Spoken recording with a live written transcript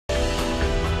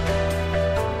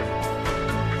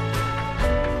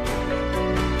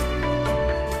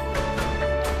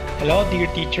Hello dear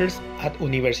teachers at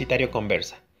Universitario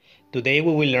Conversa. Today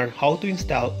we will learn how to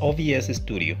install OBS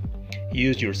Studio,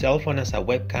 use your cell phone as a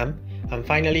webcam, and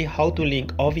finally how to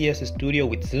link OBS Studio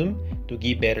with Zoom to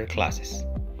give better classes.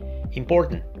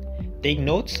 Important! Take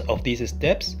notes of these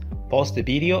steps, pause the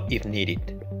video if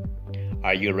needed.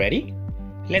 Are you ready?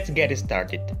 Let's get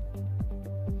started.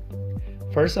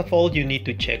 First of all, you need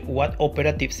to check what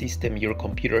operative system your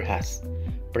computer has.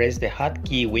 Press the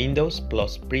hotkey Windows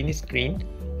plus print screen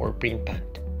or print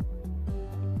pant.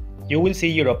 You will see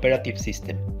your operative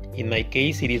system. In my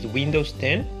case, it is Windows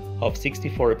 10 of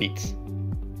 64 bits.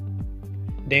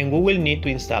 Then we will need to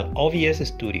install OBS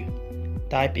Studio.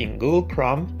 Type in Google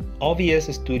Chrome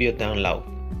OBS Studio download.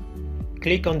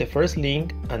 Click on the first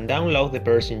link and download the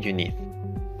version you need.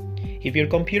 If your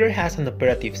computer has an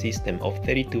operative system of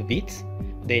 32 bits,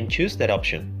 then choose that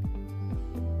option.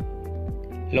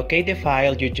 Locate the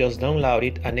file you just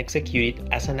downloaded and execute it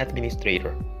as an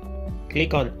administrator.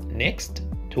 Click on Next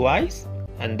twice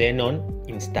and then on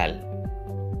Install.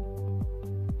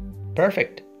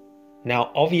 Perfect!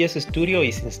 Now OBS Studio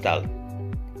is installed.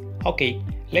 Okay,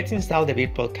 let's install the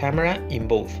virtual camera in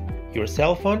both your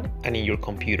cell phone and in your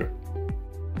computer.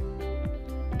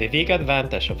 The big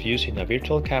advantage of using a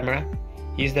virtual camera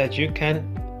is that you can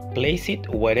place it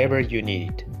wherever you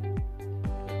need it.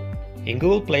 In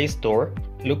Google Play Store,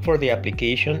 look for the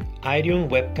application Iron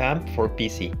Webcam for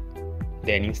PC,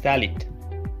 then install it.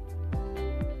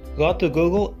 Go to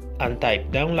Google and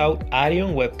type download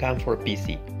Iron Webcam for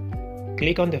PC.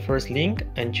 Click on the first link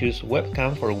and choose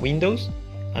Webcam for Windows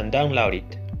and download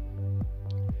it.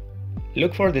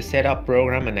 Look for the setup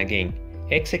program and again,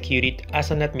 execute it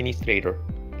as an administrator.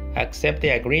 Accept the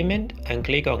agreement and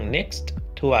click on Next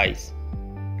twice.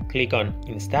 Click on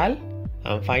Install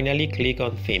and finally click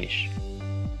on Finish.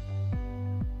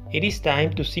 It is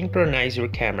time to synchronize your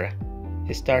camera.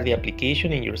 Start the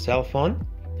application in your cell phone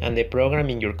and the program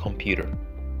in your computer.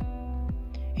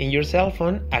 In your cell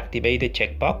phone, activate the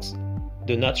checkbox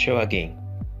Do Not Show Again.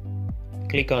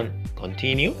 Click on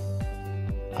Continue.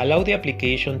 Allow the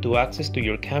application to access to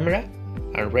your camera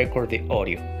and record the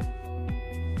audio.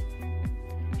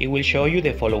 It will show you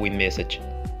the following message: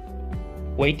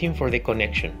 waiting for the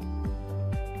connection.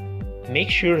 Make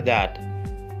sure that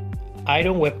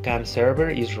Iron Webcam server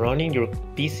is running your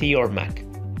PC or Mac.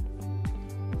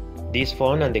 This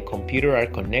phone and the computer are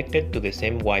connected to the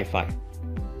same Wi-Fi.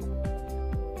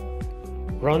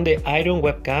 Run the Iron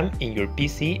Webcam in your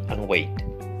PC and wait.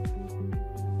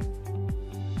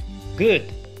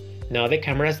 Good! Now the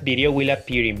camera's video will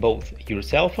appear in both your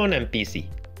cell phone and PC.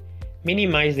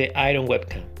 Minimize the Iron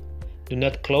Webcam. Do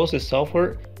not close the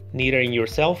software neither in your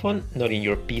cell phone nor in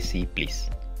your PC, please.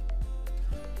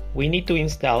 We need to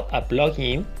install a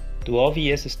plugin to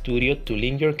OBS Studio to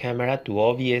link your camera to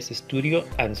OBS Studio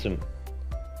and Zoom.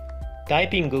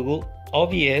 Type in Google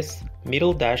OBS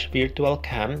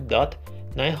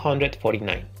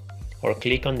virtualcam.949 or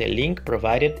click on the link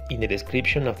provided in the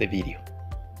description of the video.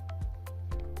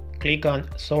 Click on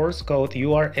Source Code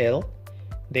URL,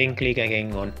 then click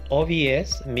again on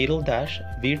OBS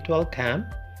virtualcam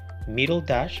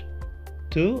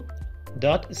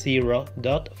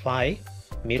 2.0.5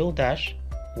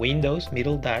 Windows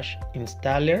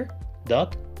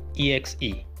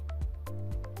installer.exe.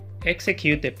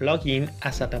 Execute the plugin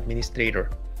as an administrator.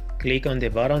 Click on the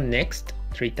button Next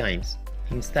 3 times,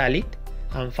 install it,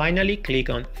 and finally click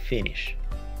on Finish.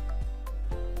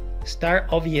 Start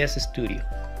OBS Studio.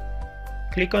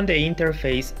 Click on the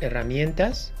interface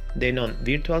Herramientas, then on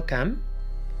Virtual Cam.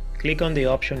 Click on the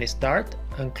option Start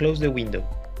and close the window.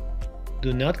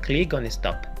 Do not click on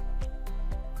Stop.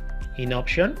 In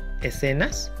option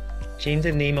Escenas, change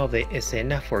the name of the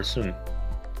escena for Zoom.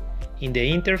 In the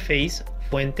interface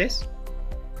Fuentes,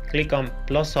 click on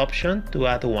plus option to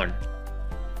add one.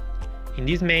 In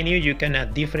this menu you can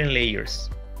add different layers.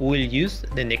 We will use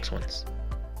the next ones: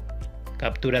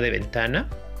 captura de ventana,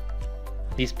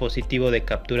 dispositivo de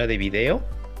captura de video,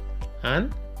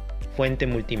 and fuente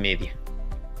multimedia.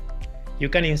 You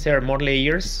can insert more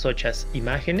layers such as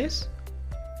imágenes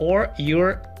or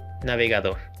your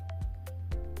navegador.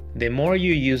 The more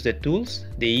you use the tools,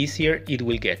 the easier it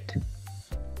will get.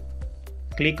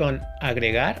 Click on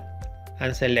Agregar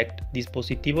and select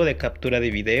Dispositivo de captura de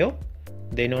video,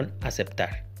 then on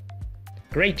Aceptar.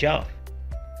 Great job!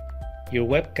 Your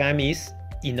webcam is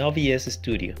in OBS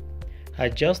Studio.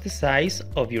 Adjust the size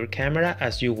of your camera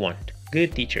as you want.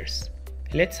 Good teachers!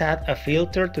 Let's add a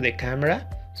filter to the camera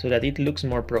so that it looks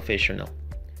more professional.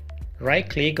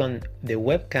 Right-click on the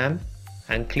webcam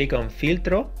and click on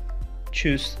Filtro.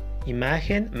 Choose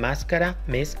Imagen, Máscara,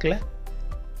 Mezcla.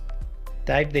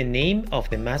 Type the name of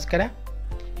the máscara.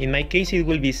 In my case it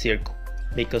will be circle,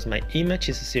 because my image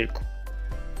is a circle.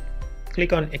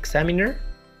 Click on Examiner,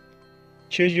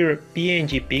 choose your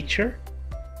PNG picture.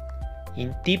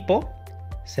 In Tipo,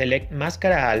 select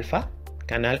Máscara Alpha,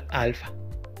 Canal Alpha.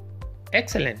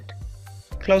 Excellent!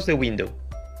 Close the window.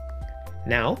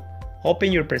 Now,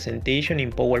 open your presentation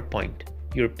in PowerPoint,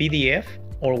 your PDF,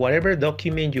 or whatever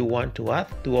document you want to add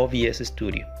to OBS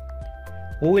Studio.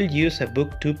 We will use a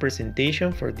Book 2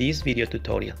 presentation for this video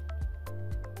tutorial.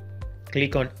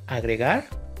 Click on Agregar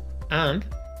and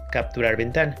Capturar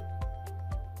Ventana.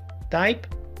 Type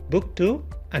Book 2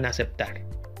 and Aceptar.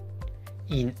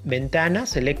 In Ventana,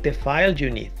 select the file you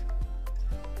need.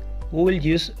 We will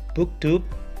use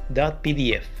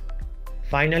booktube.pdf.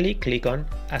 Finally, click on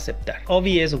Aceptar.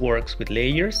 OBS works with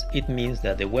layers. It means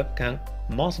that the webcam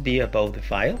must be above the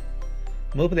file.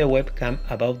 Move the webcam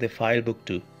above the file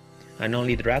Book2 and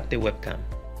only drag the webcam.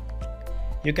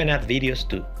 You can add videos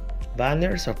too,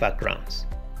 banners or backgrounds.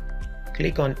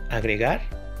 Click on Agregar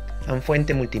and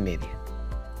Fuente Multimedia.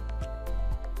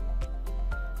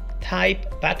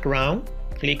 Type background,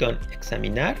 click on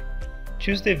Examinar,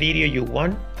 choose the video you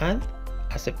want and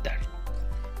Aceptar.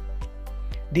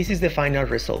 This is the final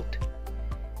result.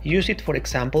 Use it, for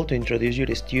example, to introduce your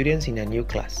students in a new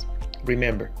class.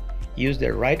 Remember, use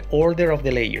the right order of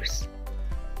the layers.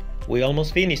 We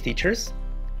almost finished, teachers.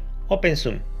 Open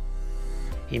Zoom.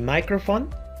 In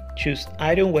microphone, choose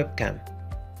Iron Webcam.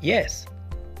 Yes,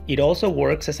 it also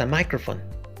works as a microphone.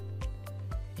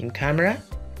 In camera,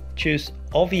 choose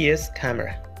OBS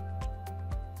Camera.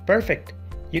 Perfect,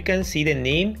 you can see the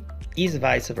name is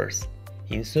vice versa.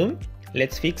 In Zoom,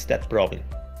 let's fix that problem.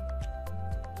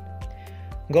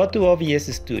 Go to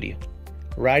OBS Studio.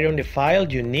 Write on the file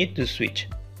you need to switch,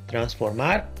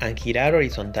 transformar and girar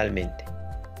horizontalmente.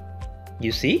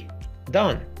 You see?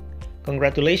 Done!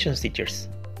 Congratulations, teachers!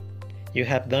 You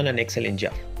have done an excellent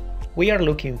job. We are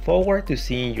looking forward to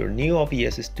seeing your new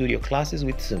OBS Studio classes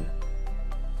with Zoom.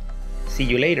 See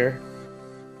you later!